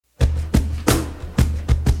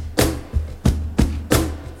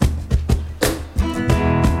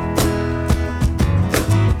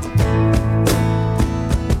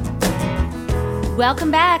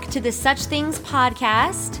Welcome back to the Such Things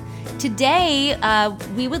podcast. Today,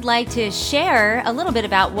 we would like to share a little bit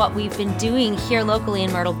about what we've been doing here locally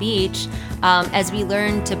in Myrtle Beach as we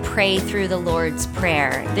learn to pray through the Lord's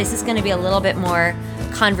Prayer. This is going to be a little bit more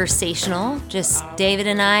conversational, just David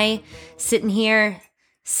and I sitting here,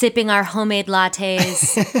 sipping our homemade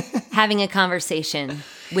lattes, having a conversation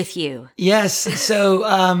with you. Yes.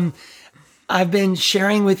 So I've been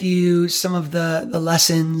sharing with you some of the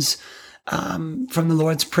lessons from the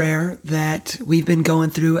Lord's Prayer that we've been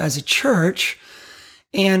going through as a church.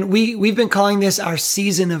 And we've been calling this our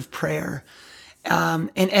season of prayer. And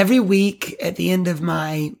every week at the end of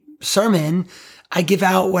my sermon, I give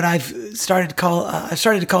out what I've started to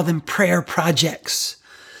call them prayer projects.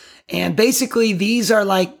 And basically these are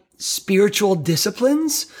like spiritual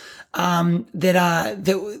disciplines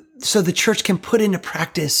that so the church can put into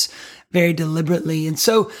practice very deliberately. And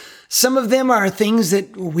so some of them are things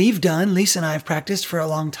that we've done. Lisa and I have practiced for a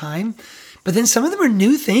long time, but then some of them are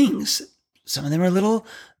new things. Some of them are a little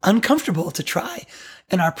uncomfortable to try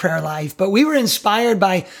in our prayer life. But we were inspired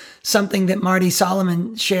by something that Marty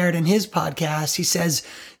Solomon shared in his podcast. He says,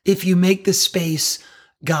 if you make the space,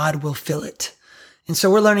 God will fill it. And so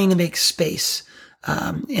we're learning to make space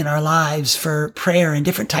in our lives for prayer and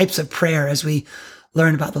different types of prayer as we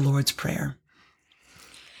learn about the Lord's Prayer.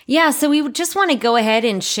 Yeah, so we just want to go ahead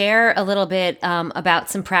and share a little bit about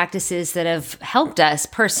some practices that have helped us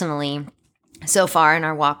personally so far in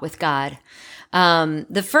our walk with God.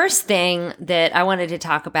 The first thing that I wanted to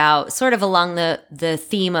talk about, sort of along the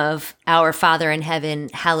theme of Our Father in Heaven,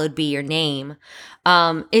 hallowed be your name,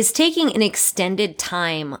 is taking an extended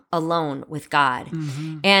time alone with God.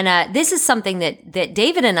 Mm-hmm. And this is something that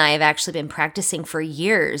David and I have actually been practicing for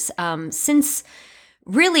years, since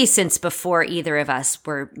before either of us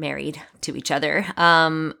were married to each other.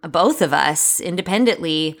 Both of us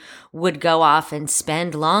independently would go off and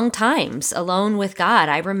spend long times alone with God.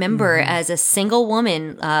 I remember as a single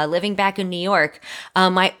woman living back in New York,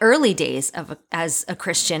 my early days as a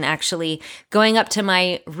Christian, actually going up to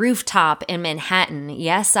my rooftop in Manhattan.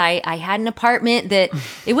 Yes, I had an apartment that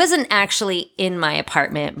it wasn't actually in my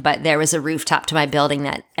apartment, but there was a rooftop to my building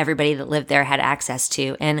that everybody that lived there had access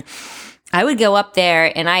to. And I would go up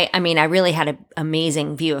there, and I really had an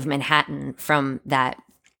amazing view of Manhattan from that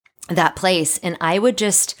place, and I would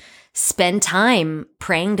just spend time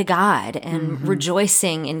praying to God and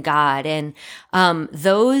rejoicing in God, and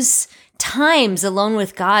those times alone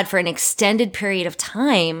with God for an extended period of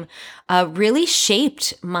time really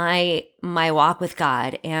shaped my walk with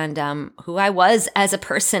God and who I was as a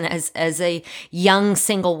person, as a young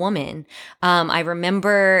single woman. I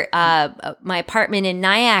remember my apartment in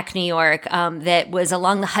Nyack, New York, that was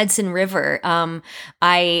along the Hudson River.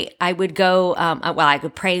 I would go, I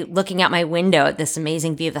could pray looking out my window at this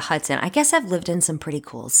amazing view of the Hudson. I guess I've lived in some pretty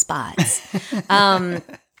cool spots.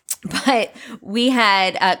 But we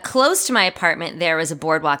had close to my apartment, there was a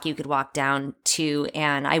boardwalk you could walk down to,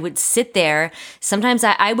 and I would sit there. Sometimes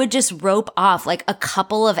I would just rope off like a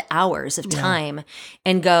couple of hours of time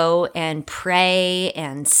and go and pray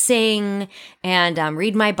and sing and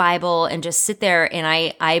read my Bible and just sit there. And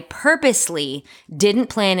I purposely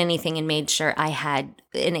didn't plan anything and made sure I had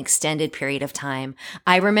an extended period of time.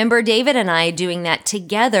 I remember David and I doing that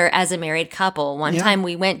together as a married couple. One time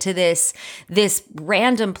we went to this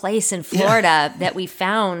random place in Florida that we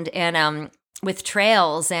found and with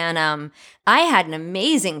trails, and I had an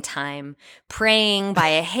amazing time praying by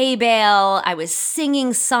a hay bale. I was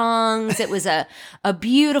singing songs. It was a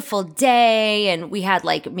beautiful day, and we had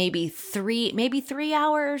like maybe three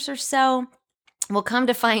hours or so. Well, come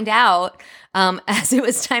to find out, as it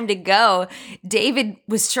was time to go, David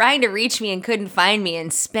was trying to reach me and couldn't find me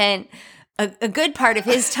and spent a good part of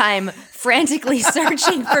his time frantically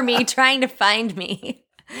searching for me, trying to find me.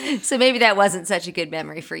 So maybe that wasn't such a good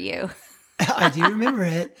memory for you. I do remember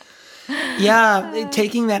it. Yeah,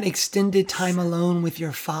 taking that extended time alone with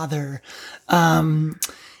your Father.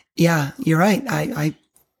 Yeah, you're right. I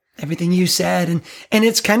everything you said, and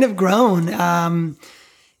it's kind of grown.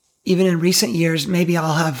 Even in recent years, maybe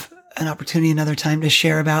I'll have an opportunity another time to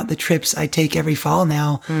share about the trips I take every fall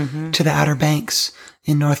now to the Outer Banks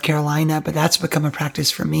in North Carolina. But that's become a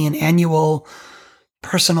practice for me, an annual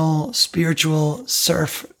personal spiritual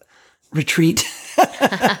surf retreat.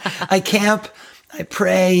 I camp, I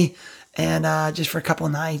pray, and just for a couple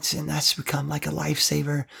of nights, and that's become like a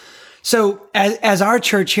lifesaver. So as our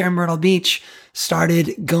church here in Myrtle Beach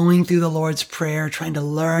started going through the Lord's Prayer, trying to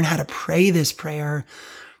learn how to pray this prayer,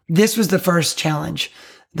 this was the first challenge,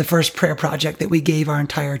 the first prayer project that we gave our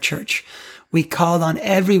entire church. We called on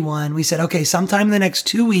everyone. We said, okay, sometime in the next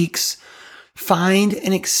 2 weeks, Find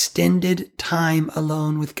an extended time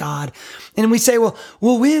alone with God. And we say, well,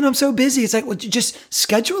 when? I'm so busy. It's like, well, just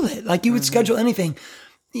schedule it like you would schedule anything.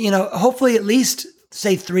 Hopefully at least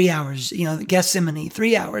say 3 hours, Gethsemane,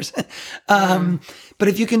 3 hours. But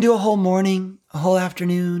if you can do a whole morning, a whole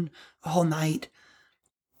afternoon, a whole night,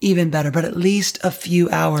 even better, but at least a few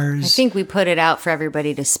hours. I think we put it out for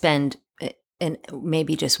everybody to spend in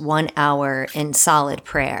maybe just 1 hour in solid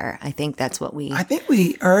prayer. I think that's what I think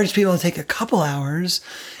we urged people to take a couple hours.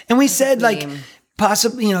 And we said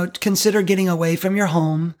possibly, consider getting away from your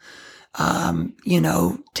home.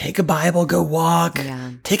 Take a Bible, go walk,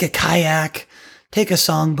 take a kayak, take a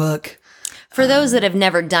songbook. For those that have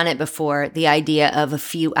never done it before, the idea of a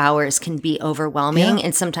few hours can be overwhelming. Yeah.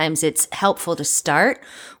 And sometimes it's helpful to start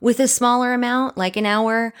with a smaller amount, like an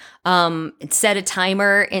hour, set a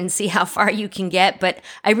timer and see how far you can get. But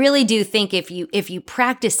I really do think if you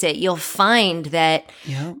practice it, you'll find that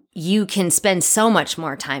you can spend so much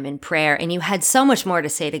more time in prayer, and you had so much more to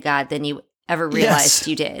say to God than you ever realized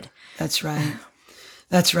you did. That's right.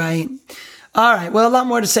 That's right. All right. Well, a lot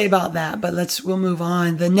more to say about that, but we'll move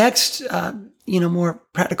on. The next, more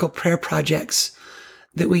practical prayer projects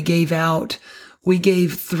that we gave out, we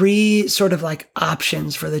gave 3 sort of like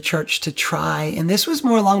options for the church to try. And this was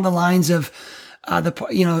more along the lines of,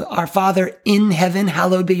 our Father in heaven,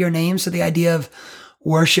 hallowed be your name. So the idea of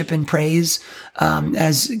worship and praise,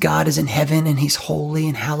 as God is in heaven and he's holy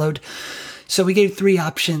and hallowed. So we gave 3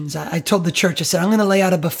 options. I told the church, I said, I'm going to lay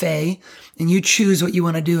out a buffet and you choose what you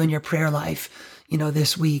want to do in your prayer life,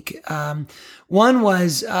 this week. One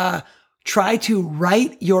was, try to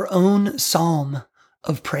write your own psalm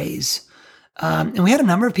of praise. And we had a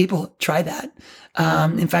number of people try that.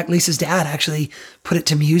 In fact, Lisa's dad actually put it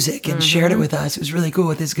to music and shared it with us. It was really cool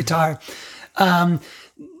with his guitar. The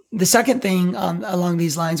second thing along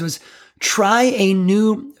these lines was try a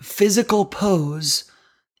new physical pose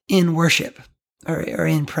in worship or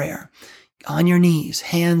in prayer, on your knees,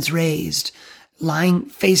 hands raised, lying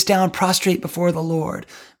face down, prostrate before the Lord,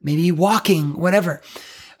 maybe walking, whatever.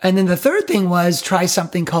 And then the third thing was try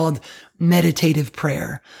something called meditative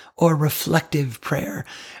prayer or reflective prayer.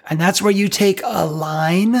 And that's where you take a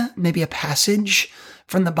line, maybe a passage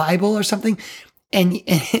from the Bible or something, and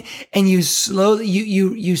you slowly,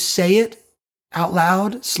 you say it out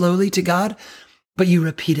loud, slowly to God, but you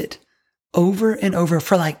repeat it over and over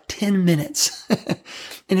for like 10 minutes.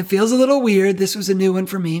 And it feels a little weird. This was a new one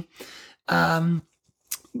for me.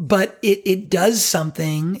 But it does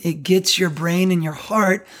something. It gets your brain and your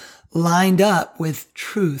heart lined up with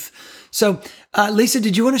truth. So, Lisa,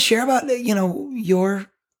 did you want to share about, your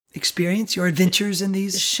experience, your adventures in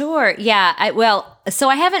these? Sure. Yeah. So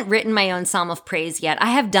I haven't written my own Psalm of Praise yet.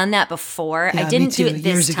 I have done that before. Yeah, I didn't do it this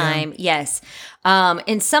years time. Ago. Yes.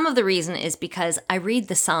 And some of the reason is because I read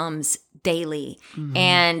the Psalms daily. Mm-hmm.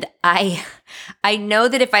 And I know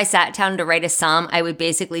that if I sat down to write a psalm, I would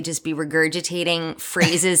basically just be regurgitating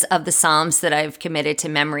phrases of the Psalms that I've committed to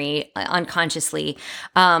memory unconsciously.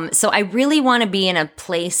 So I really want to be in a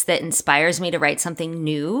place that inspires me to write something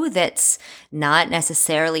new that's not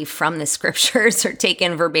necessarily from the scriptures or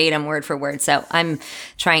taken verbatim word for word. So I'm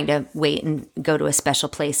trying to wait and go to a special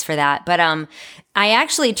place for that. But I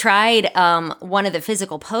actually tried one of the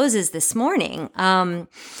physical poses this morning.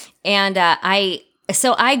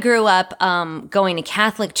 So I grew up going to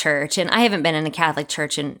Catholic church, and I haven't been in a Catholic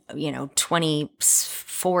church in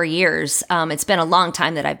 24 years. It's been a long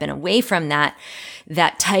time that I've been away from that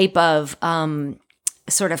type of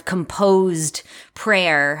sort of composed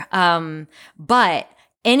prayer. But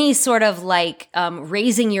any sort of like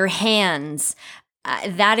raising your hands,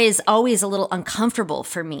 that is always a little uncomfortable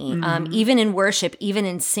for me, even in worship, even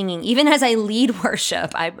in singing, even as I lead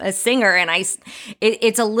worship. I'm a singer, and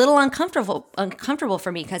it's a little uncomfortable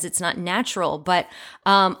for me because it's not natural. But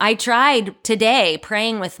I tried today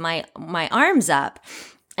praying with my arms up,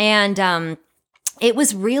 and it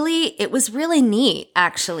was really neat,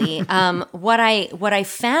 actually. What I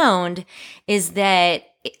found is that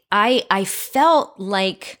I felt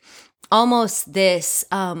like almost this,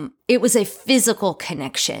 it was a physical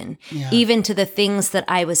connection, even to the things that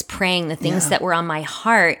I was praying, the things that were on my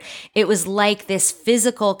heart. It was like this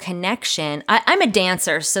physical connection. I'm a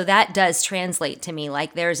dancer, so that does translate to me.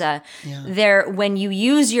 Like when you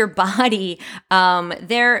use your body,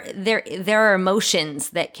 there are emotions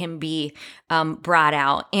that can be brought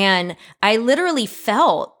out. And I literally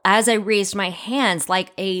felt, as I raised my hands,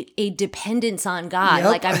 like a dependence on God.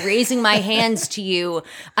 Like, I'm raising my hands to you.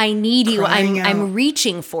 I need you. I'm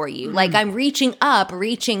reaching for you. you. Like I'm reaching up,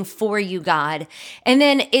 reaching for you, God. And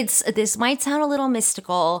then this might sound a little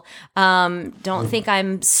mystical. Don't think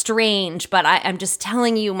I'm strange, but I'm just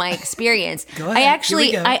telling you my experience. Go ahead.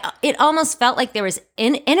 It almost felt like there was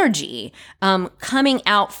energy coming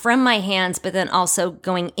out from my hands, but then also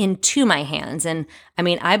going into my hands. And I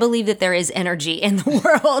mean, I believe that there is energy in the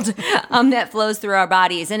world that flows through our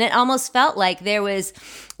bodies. And it almost felt like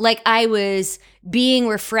I was being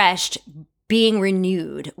refreshed, being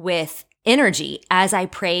renewed with energy as I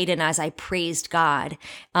prayed and as I praised God.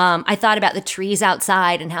 I thought about the trees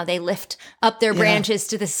outside and how they lift up their branches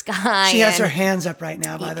to the sky. She has her hands up right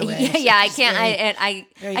now, by the way. Yeah, I can't. I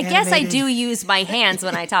guess I do use my hands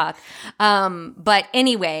when I talk. But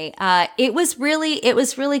anyway, it was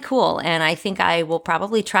really cool, and I think I will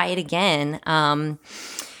probably try it again.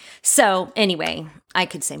 So anyway, I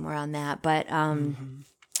could say more on that, but.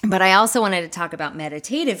 But I also wanted to talk about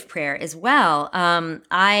meditative prayer as well. That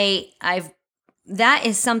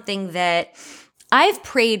is something that I've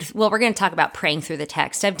prayed. Well, we're going to talk about praying through the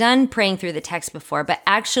text. I've done praying through the text before, but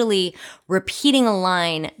actually repeating a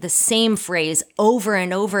line, the same phrase over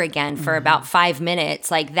and over again for about 5 minutes,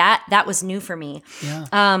 like that was new for me.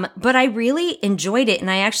 Yeah. But I really enjoyed it, and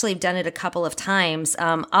I actually have done it a couple of times.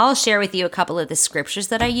 I'll share with you a couple of the scriptures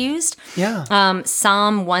that I used. Yeah.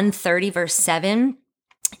 Psalm 130, verse 7.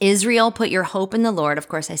 Israel, put your hope in the Lord. Of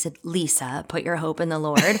course, I said, Lisa, put your hope in the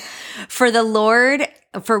Lord. For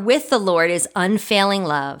with the Lord is unfailing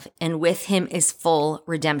love, and with him is full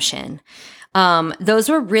redemption. Those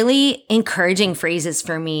were really encouraging phrases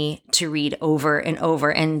for me to read over and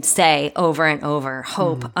over and say over and over.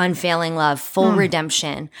 Hope, unfailing love, full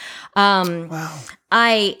redemption. Wow.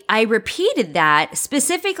 I repeated that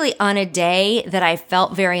specifically on a day that I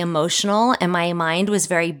felt very emotional and my mind was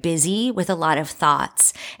very busy with a lot of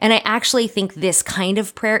thoughts. And I actually think this kind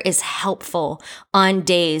of prayer is helpful on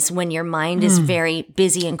days when your mind is very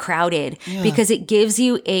busy and crowded because it gives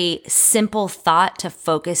you a simple thought to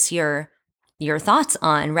focus your thoughts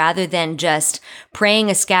on, rather than just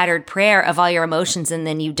praying a scattered prayer of all your emotions and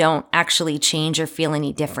then you don't actually change or feel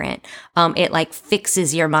any different. It like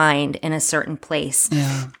fixes your mind in a certain place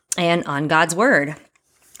and on God's word.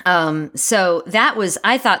 So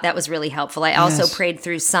I thought that was really helpful. I also prayed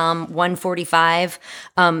through Psalm 145,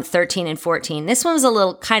 13 and 14. This one was a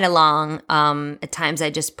little kind of long. At times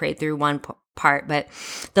I just prayed through one part, but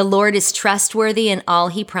the Lord is trustworthy in all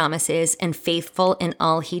he promises and faithful in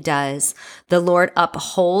all he does. The Lord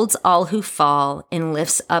upholds all who fall and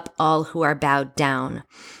lifts up all who are bowed down.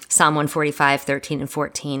 Psalm 145, 13 and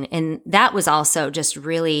 14. And that was also just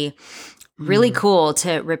really cool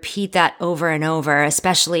to repeat that over and over,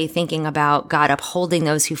 especially thinking about God upholding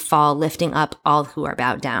those who fall, lifting up all who are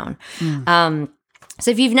bowed down. So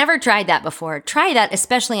if you've never tried that before, try that,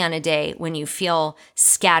 especially on a day when you feel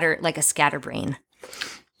scattered, like a scatterbrain.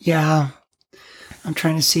 Yeah. I'm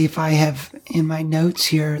trying to see if I have in my notes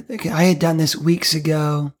here. I had done this weeks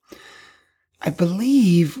ago. I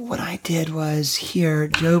believe what I did was here,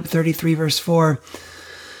 Job 33, verse 4.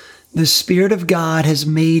 The Spirit of God has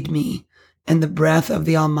made me, and the breath of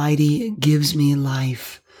the Almighty gives me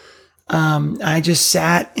life. I just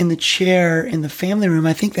sat in the chair in the family room.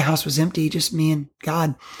 I think the house was empty, just me and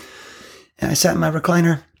God. And I sat in my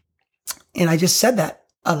recliner and I just said that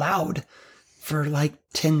aloud for like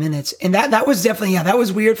 10 minutes. And that was definitely, that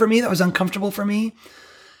was weird for me. That was uncomfortable for me,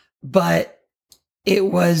 but the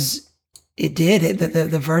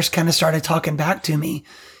verse kind of started talking back to me.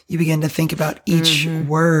 You begin to think about each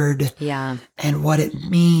word and what it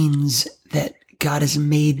means that God has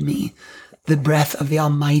made me. The breath of the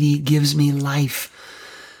Almighty gives me life.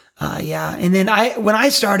 And then when I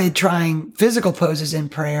started trying physical poses in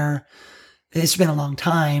prayer, it's been a long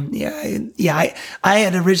time. I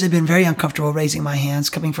had originally been very uncomfortable raising my hands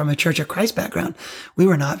coming from a Church of Christ background. We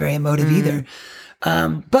were not very emotive either.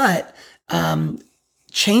 But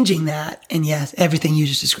changing that, and yes, everything you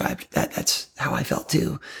just described, that's how I felt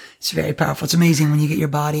too. It's very powerful. It's amazing when you get your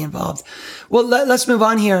body involved. Well, let's move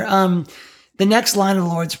on here. The next line of the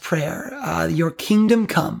Lord's Prayer, your kingdom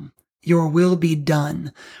come, your will be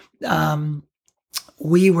done.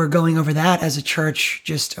 We were going over that as a church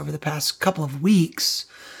just over the past couple of weeks.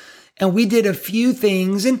 And we did a few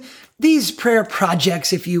things. And these prayer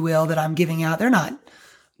projects, if you will, that I'm giving out, they're not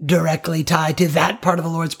directly tied to that part of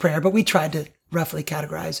the Lord's Prayer, but we tried to roughly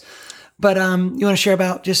categorize. But you want to share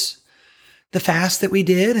about just the fast that we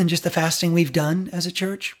did and just the fasting we've done as a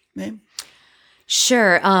church, maybe?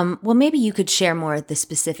 Sure. Well, maybe you could share more of the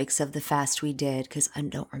specifics of the fast we did, because I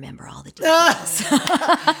don't remember all the details.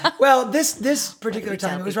 Well, this particular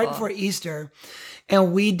time, it was right before Easter.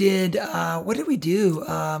 And we did, what did we do?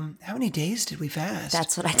 How many days did we fast?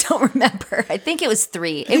 That's what I don't remember. I think it was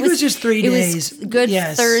 3. I think it was just 3 days. It was Good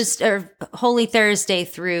Yes. Thursday or Holy Thursday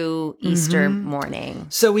through Easter morning.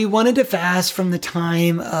 So we wanted to fast from the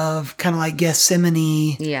time of kind of like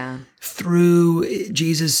Gethsemane Yeah. through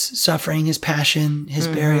Jesus suffering, his passion, his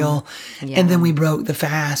burial. Yeah. And then we broke the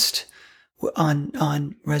fast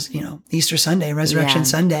on Easter Sunday, Resurrection Yeah.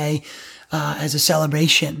 Sunday, as a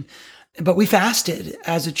celebration. But we fasted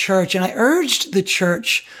as a church, and I urged the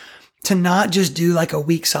church to not just do like a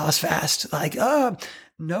weak sauce fast, like,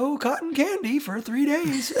 no cotton candy for 3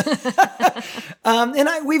 days.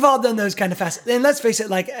 We've all done those kind of fasts. And let's face it,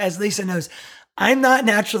 like, as Lisa knows, I'm not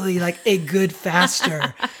naturally like a good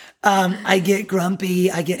faster. I get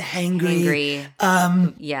grumpy, I get hangry.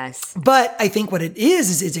 Yes. But I think what it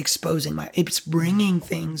is it's exposing it's bringing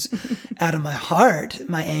things out of my heart,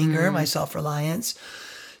 my anger, my self-reliance.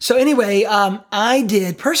 So anyway, I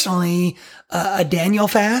did personally a Daniel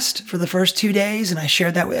fast for the first 2 days, and I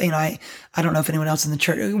shared that with, I don't know if anyone else in the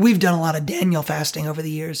church, we've done a lot of Daniel fasting over the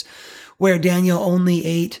years, where Daniel only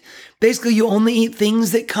ate, basically you only eat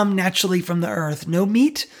things that come naturally from the earth, no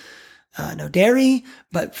meat, no dairy,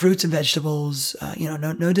 but fruits and vegetables,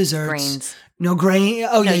 no desserts. Grains. No grain.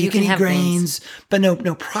 Oh, yeah, you can eat have grains, but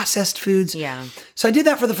no processed foods. Yeah. So I did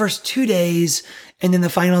that for the first 2 days. And then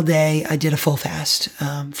the final day, I did a full fast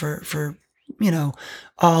for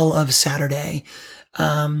all of Saturday.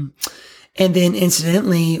 And then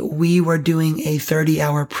incidentally, we were doing a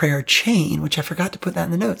 30-hour prayer chain, which I forgot to put that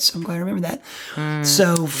in the notes. I'm glad I remember that.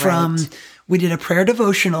 So we did a prayer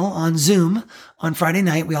devotional on Zoom on Friday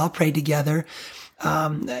night. We all prayed together.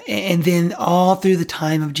 And then all through the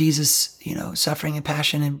time of Jesus, suffering and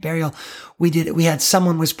passion and burial, we had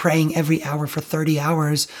someone was praying every hour for 30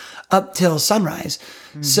 hours up till sunrise.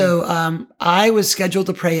 Mm-hmm. So, I was scheduled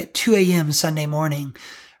to pray at 2 a.m. Sunday morning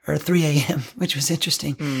or 3 a.m., which was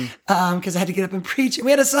interesting. Cause I had to get up and preach. And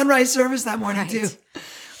we had a sunrise service that morning too.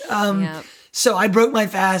 Yep. So I broke my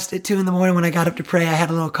fast at 2 a.m. when I got up to pray. I had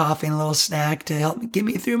a little coffee and a little snack to help get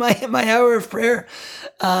me through my hour of prayer.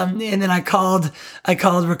 And then I called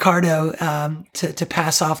Ricardo, to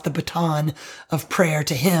pass off the baton of prayer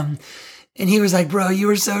to him. And he was like, bro, you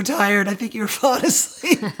were so tired. I think you were falling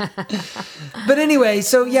asleep. But anyway,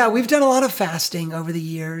 so yeah, we've done a lot of fasting over the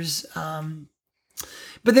years.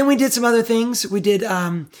 But then we did some other things. We did,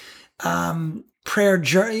 prayer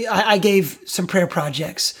journey. I gave some prayer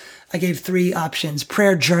projects. I gave 3 options: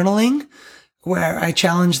 prayer journaling, where I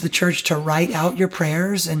challenged the church to write out your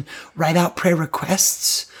prayers and write out prayer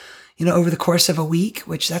requests, over the course of a week,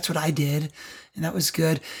 which that's what I did. And that was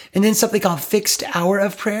good. And then something called fixed hour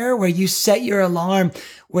of prayer, where you set your alarm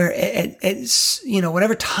where it's,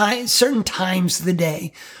 whatever time, certain times of the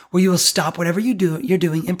day where you will stop whatever you're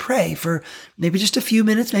doing and pray for maybe just a few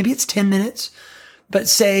minutes. Maybe it's 10 minutes, but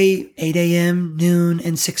say 8 a.m., noon,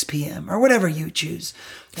 and 6 p.m. or whatever you choose.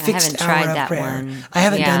 Yeah, Fixed I haven't hour tried of that prayer. one. I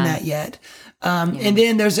haven't done that yet. And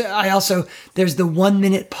then there's the 1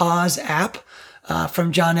 minute pause app,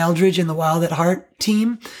 from John Eldridge and the Wild at Heart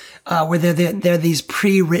team, where they're these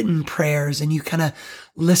pre-written prayers, and you kind of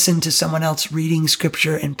listen to someone else reading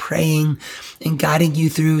scripture and praying and guiding you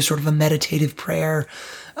through sort of a meditative prayer.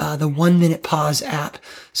 The 1 minute pause app.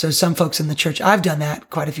 So some folks in the church, I've done that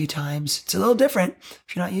quite a few times. It's a little different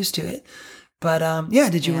if you're not used to it. But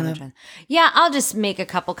did you want to? Yeah, I'll just make a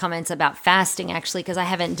couple comments about fasting, actually, because I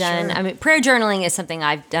haven't done. Sure. I mean, prayer journaling is something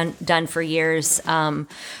I've done for years, but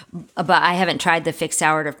I haven't tried the fixed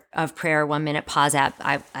hour of prayer 1 minute pause app.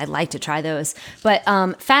 I'd like to try those, but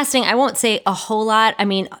fasting, I won't say a whole lot. I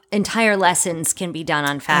mean, entire lessons can be done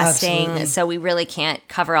on fasting, absolutely. So we really can't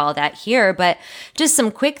cover all that here. But just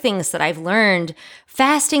some quick things that I've learned.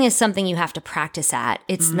 Fasting is something you have to practice at.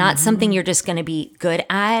 It's not something you're just going to be good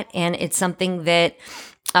at. And it's something that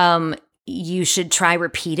you should try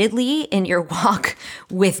repeatedly in your walk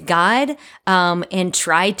with God, and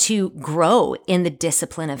try to grow in the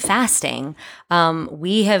discipline of fasting.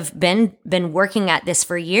 We have been working at this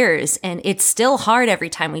for years, and it's still hard every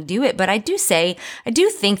time we do it. But I do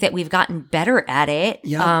think that we've gotten better at it.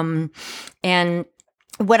 Yeah. And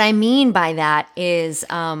what I mean by that is,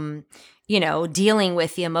 dealing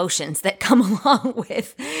with the emotions that come along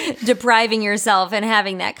with depriving yourself and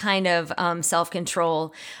having that kind of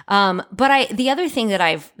self-control. But the other thing that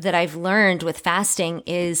I've learned with fasting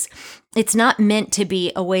is it's not meant to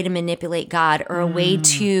be a way to manipulate God or a way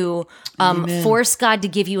to force God to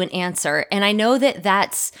give you an answer. And I know that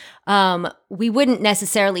that's we wouldn't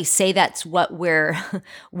necessarily say that's what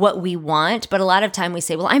we want, but a lot of time we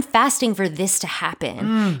say, well, I'm fasting for this to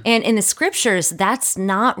happen. And in the scriptures, that's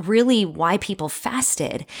not really why people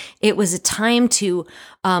fasted. It was a time to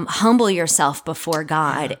humble yourself before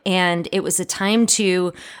God. And it was a time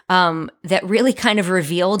to that really kind of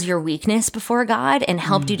revealed your weakness before God and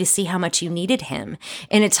helped you to see how much you needed him.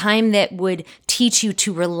 And a time that would teach you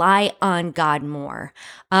to rely on God more.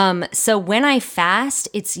 So when I fast,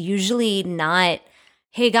 it's usually not,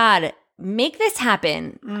 hey, God, make this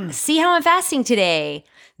happen. See how I'm fasting today.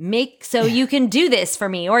 So you can do this for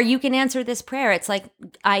me, or you can answer this prayer. It's like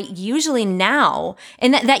I usually now,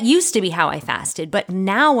 and that used to be how I fasted, but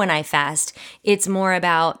now when I fast, it's more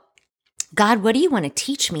about, God, what do you want to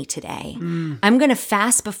teach me today? I'm going to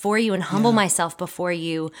fast before you and humble myself before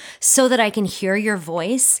you so that I can hear your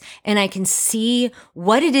voice and I can see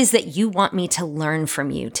what it is that you want me to learn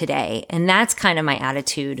from you today. And that's kind of my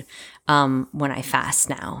attitude when I fast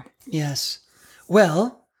now. Yes.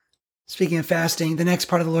 Well, speaking of fasting, the next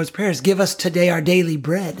part of the Lord's Prayer is give us today our daily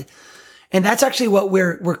bread. And that's actually what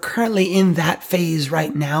we're currently in that phase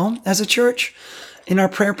right now as a church in our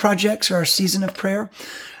prayer projects or our season of prayer.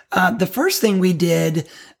 The first thing we did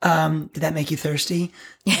that make you thirsty?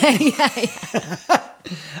 Yeah.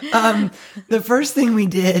 The first thing we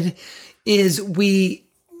did is we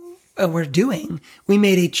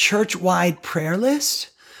made a church-wide prayer list.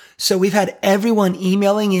 So we've had everyone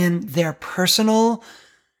emailing in their personal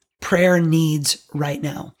prayer needs right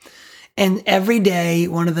now. And every day,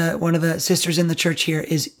 one of the sisters in the church here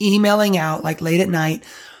is emailing out, like late at night,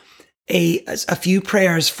 a few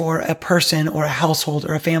prayers for a person or a household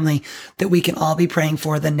or a family that we can all be praying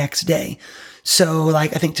for the next day. So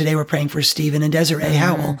like, I think today we're praying for Stephen and Desiree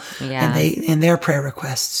Howell and their prayer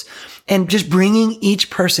requests, and just bringing each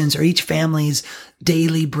person's or each family's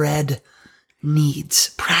daily bread needs,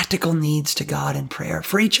 practical needs to God in prayer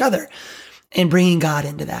for each other and bringing God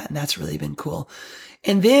into that. And that's really been cool.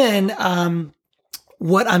 And then,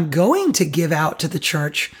 what I'm going to give out to the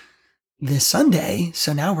church this Sunday,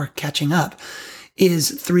 so now we're catching up,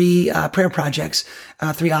 is 3 prayer projects,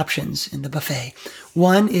 3 options in the buffet.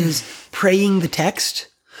 One is praying the text,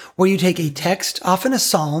 where you take a text, often a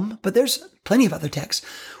psalm, but there's plenty of other texts,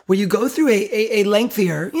 where you go through a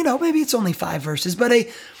lengthier, maybe it's only 5 verses, but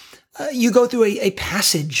you go through a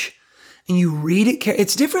passage and you read it.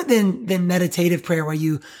 It's different than meditative prayer, where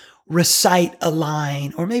you recite a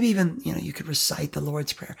line, or maybe even, you could recite the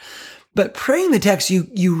Lord's Prayer. But praying the text,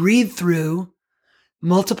 you read through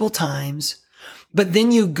multiple times, but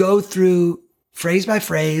then you go through phrase by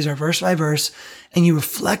phrase or verse by verse, and you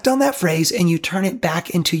reflect on that phrase and you turn it back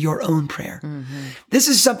into your own prayer. This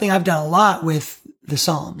is something I've done a lot with the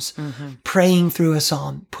Psalms, praying through a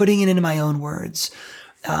psalm, putting it into my own words.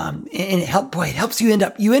 And it helps you end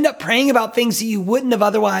up praying about things that you wouldn't have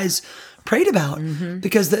otherwise prayed about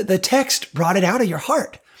because the text brought it out of your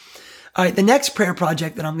heart. All right, the next prayer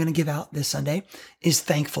project that I'm going to give out this Sunday is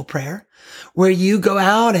thankful prayer, where you go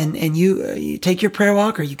out and you take your prayer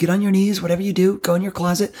walk, or you get on your knees, whatever you do, go in your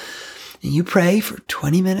closet and you pray for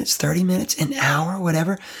 20 minutes, 30 minutes, an hour,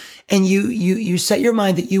 whatever. And you set your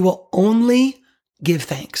mind that you will only give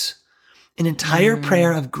thanks, an entire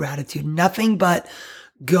prayer of gratitude, nothing but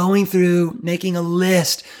going through, making a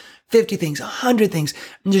list, 50 things, 100 things,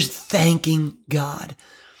 and just thanking God.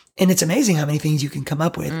 And it's amazing how many things you can come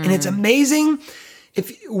up with. And it's amazing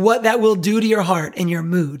what that will do to your heart and your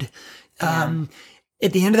mood. At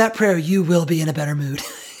the end of that prayer, you will be in a better mood.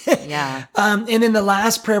 And then the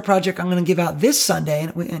last prayer project I'm going to give out this Sunday,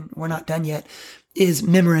 and we're not done yet, is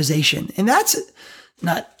memorization. And that's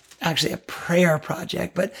not actually a prayer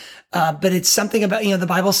project, but it's something about, the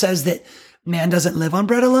Bible says that man doesn't live on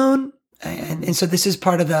bread alone. And so this is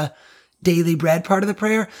part of the daily bread part of the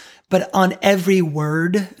prayer, but on every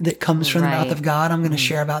word that comes from the mouth of God. I'm going to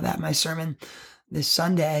share about that in my sermon this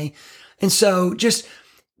Sunday. And so just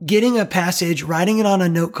getting a passage, writing it on a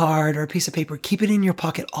note card or a piece of paper, keep it in your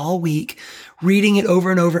pocket all week, reading it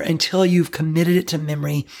over and over until you've committed it to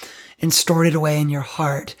memory and stored it away in your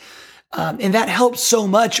heart. And that helps so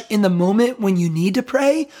much in the moment when you need to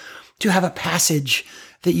pray, to have a passage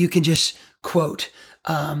that you can just quote,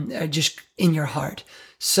 just in your heart.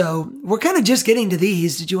 So we're kind of just getting to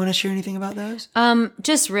these. Did you want to share anything about those?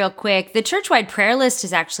 Just real quick, the church-wide prayer list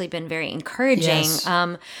has actually been very encouraging. Yes.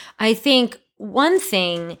 I think one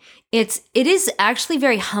thing, it is actually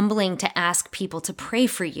very humbling to ask people to pray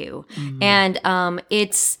for you. And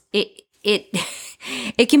it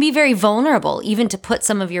it can be very vulnerable even to put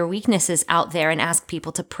some of your weaknesses out there and ask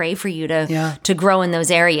people to pray for you to grow in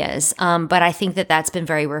those areas. But I think that that's been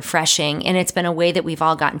very refreshing, and it's been a way that we've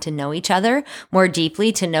all gotten to know each other more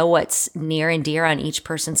deeply, to know what's near and dear on each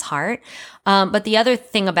person's heart. But the other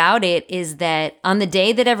thing about it is that on the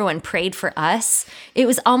day that everyone prayed for us, it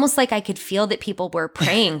was almost like I could feel that people were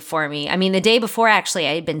praying for me. I mean, the day before, actually,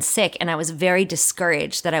 I had been sick and I was very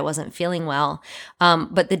discouraged that I wasn't feeling well.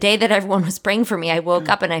 But the day that everyone was praying for me, I woke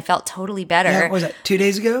up and I felt totally better. Yeah, what was that, 2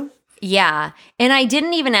 days ago? Yeah. And I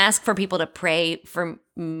didn't even ask for people to pray for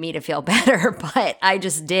me to feel better, but I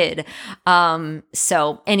just did.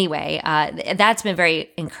 So anyway, that's been very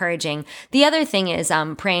encouraging. The other thing is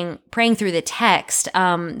praying through the text.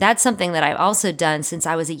 That's something that I've also done since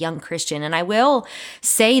I was a young Christian. And I will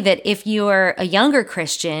say that if you're a younger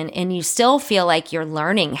Christian and you still feel like you're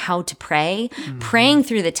learning how to pray, praying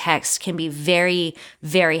through the text can be very,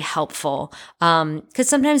 very helpful. Because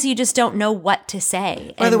sometimes you just don't know what to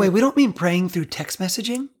say. By the way, we don't mean praying through text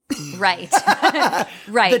messaging. Right.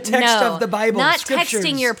 Right. The text of the Bible. Not scriptures,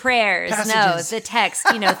 texting your prayers. passages. No, the text,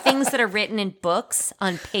 things that are written in books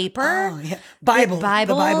on paper. Oh, yeah. Bible. Bibles,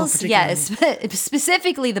 The Bible particularly. yes.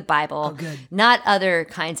 Specifically the Bible. Oh, good. Not other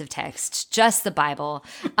kinds of text, just the Bible.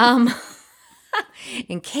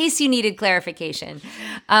 In case you needed clarification.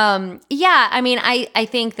 I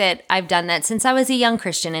think that I've done that since I was a young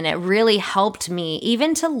Christian, and it really helped me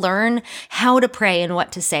even to learn how to pray and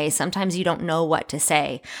what to say. Sometimes you don't know what to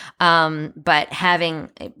say. But having,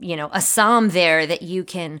 a psalm there that you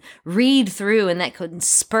can read through and that could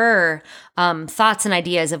spur thoughts and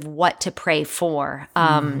ideas of what to pray for,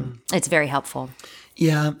 it's very helpful.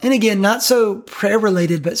 Yeah. And again, not so prayer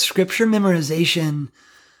related, but scripture memorization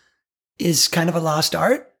is kind of a lost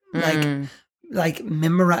art, like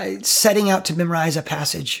setting out to memorize a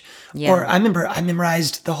passage. Yeah. Or I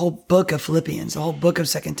memorized the whole book of Philippians, the whole book of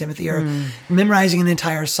 2 Timothy, or memorizing an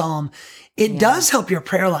entire psalm. It does help your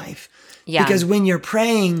prayer life. Yeah. Because when you're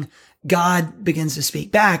praying, God begins to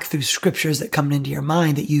speak back through scriptures that come into your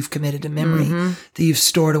mind that you've committed to memory, that you've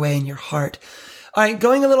stored away in your heart. All right,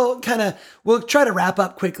 going a little we'll try to wrap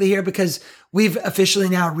up quickly here because we've officially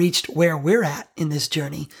now reached where we're at in this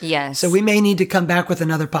journey. Yes. So we may need to come back with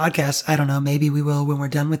another podcast. I don't know. Maybe we will when we're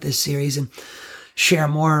done with this series and share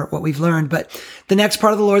more what we've learned. But the next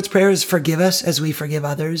part of the Lord's Prayer is forgive us as we forgive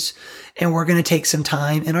others. And we're going to take some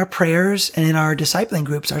time in our prayers and in our discipling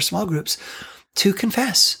groups, our small groups, to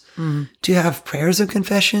confess. To have prayers of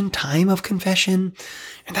confession, time of confession.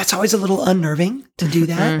 And that's always a little unnerving to do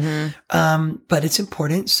that. But it's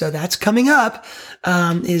important. So that's coming up,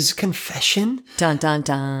 is confession. Dun, dun,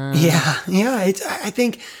 dun. Yeah. I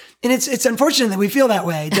think, and it's unfortunate that we feel that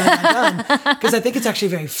way, dun, dun, dun, because I think it's actually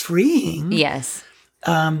very freeing. Yes.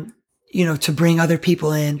 To bring other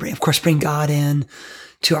people in, bring God in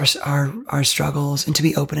to our struggles, and to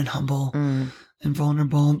be open and humble. And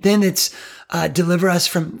vulnerable. Then it's deliver us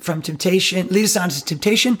from temptation, lead us not into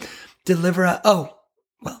temptation, deliver us,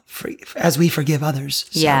 as we forgive others.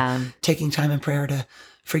 So taking time in prayer to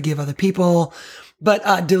forgive other people,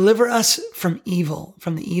 but deliver us from evil,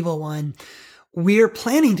 from the evil one. We're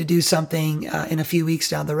planning to do something in a few weeks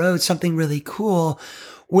down the road, something really cool,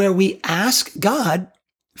 where we ask God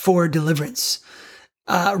for deliverance.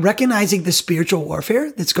 Recognizing the spiritual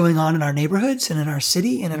warfare that's going on in our neighborhoods and in our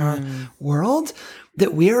city and in our world,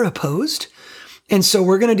 that we are opposed. And so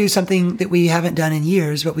we're going to do something that we haven't done in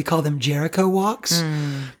years, but we call them Jericho walks.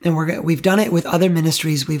 And we've done it with other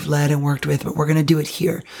ministries we've led and worked with, but we're going to do it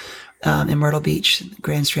here in Myrtle Beach,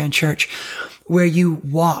 Grand Strand Church, where you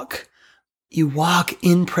walk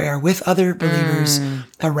in prayer with other believers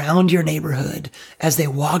around your neighborhood as they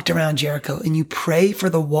walked around Jericho, and you pray for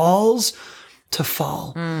the walls to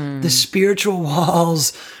fall, the spiritual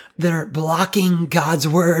walls that are blocking God's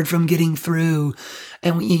word from getting through.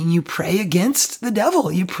 And you pray against the devil.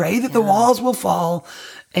 You pray that the walls will fall,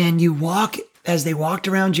 and you walk as they walked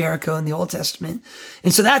around Jericho in the Old Testament.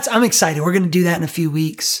 And so I'm excited. We're going to do that in a few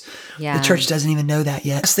weeks. Yeah. The church doesn't even know that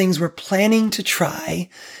yet. Things we're planning to try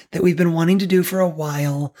that we've been wanting to do for a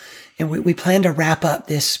while. And we plan to wrap up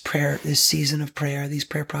this season of prayer, these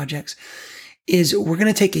prayer projects, is we're going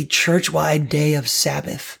to take a church-wide day of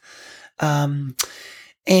Sabbath.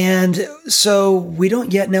 And so we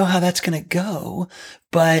don't yet know how that's going to go,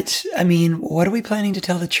 but what are we planning to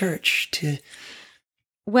tell the church to?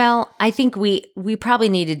 Well, I think we probably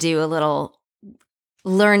need to do a little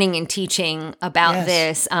learning and teaching about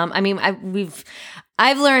this.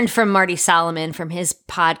 I've learned from Marty Solomon from his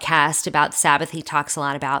podcast about Sabbath. He talks a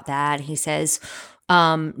lot about that. He says,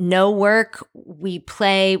 no work, we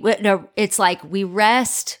play. No, it's like we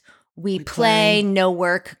rest, we play, no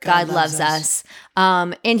work, God loves us.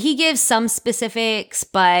 And he gives some specifics,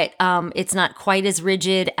 but it's not quite as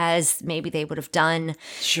rigid as maybe they would have done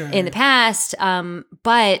in the past.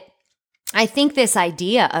 But I think this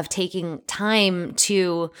idea of taking time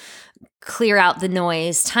to clear out the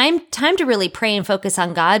noise, time to really pray and focus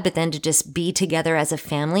on God, but then to just be together as a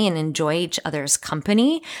family and enjoy each other's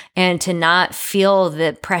company, and to not feel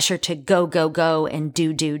the pressure to go and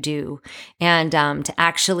do, and to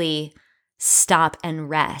actually stop and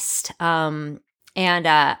rest. And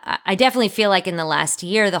I definitely feel like in the last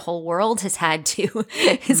year, the whole world has had to,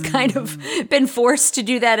 has kind of been forced to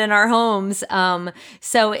do that in our homes.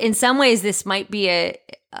 So in some ways, this might be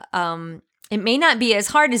it may not be as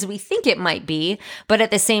hard as we think it might be, but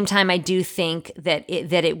at the same time, I do think that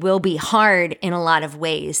it will be hard in a lot of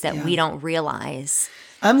ways that we don't realize.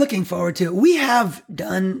 I'm looking forward to it. We have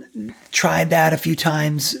tried that a few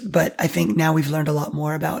times, but I think now we've learned a lot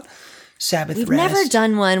more about Sabbath rest. We've never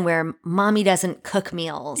done one where mommy doesn't cook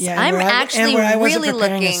meals. Yeah, I'm actually really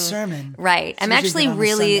looking. A sermon. Right. I'm actually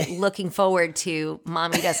really looking forward to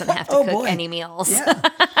mommy doesn't have to cook any meals. Yeah.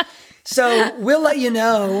 So we'll let you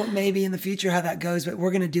know maybe in the future how that goes, but we're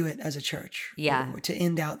going to do it as a church. Yeah. To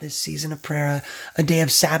end out this season of prayer, a day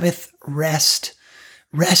of Sabbath rest,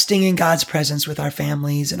 resting in God's presence with our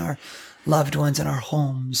families and our loved ones and our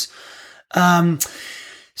homes.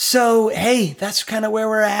 So, hey, that's kind of where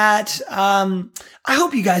we're at. I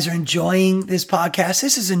hope you guys are enjoying this podcast.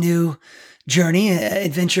 This is a new journey,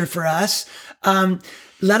 adventure for us.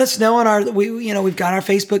 Let us know on we've got our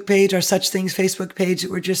Facebook page, our Such Things Facebook page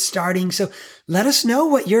that we're just starting. So let us know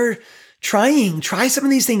what you're trying. Try some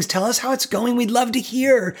of these things. Tell us how it's going. We'd love to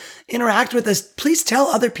hear, interact with us. Please tell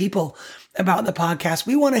other people about the podcast.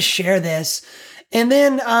 We want to share this. And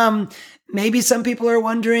then, maybe some people are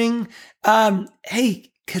wondering,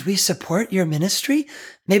 hey, could we support your ministry?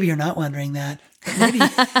 Maybe you're not wondering that. Maybe,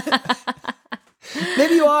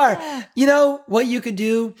 maybe you are. You know what you could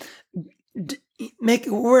do?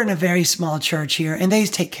 We're in a very small church here, and they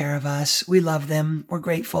take care of us. We love them. We're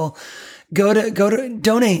grateful. Go to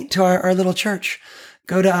donate to our little church.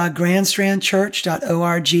 Go to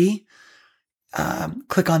grandstrandchurch.org.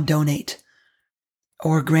 Click on donate,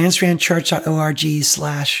 or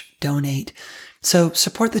grandstrandchurch.org/donate. So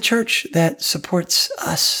support the church that supports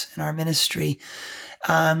us and our ministry.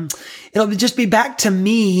 It'll just be back to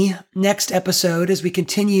me next episode as we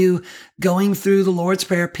continue going through the Lord's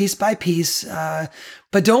Prayer piece by piece.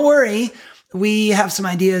 But don't worry, we have some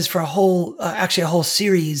ideas for a whole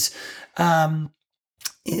series, in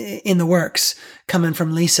the works coming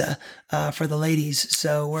from Lisa, for the ladies.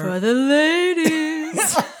 So for the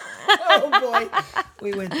ladies. Oh boy,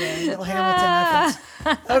 we went there. Little Hamilton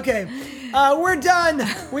reference. Okay, we're done.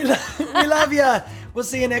 We love you. We'll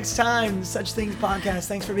see you next time. Such Things Podcast.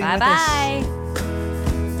 Thanks for being with us. Bye-bye.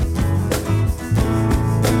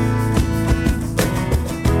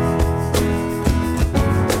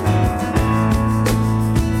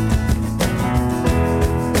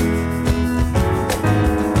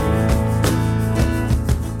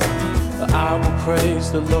 I will praise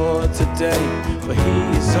the Lord today, for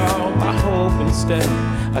He is all my hope and stay.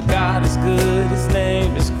 Our God is good, His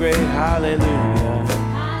name is great, hallelujah.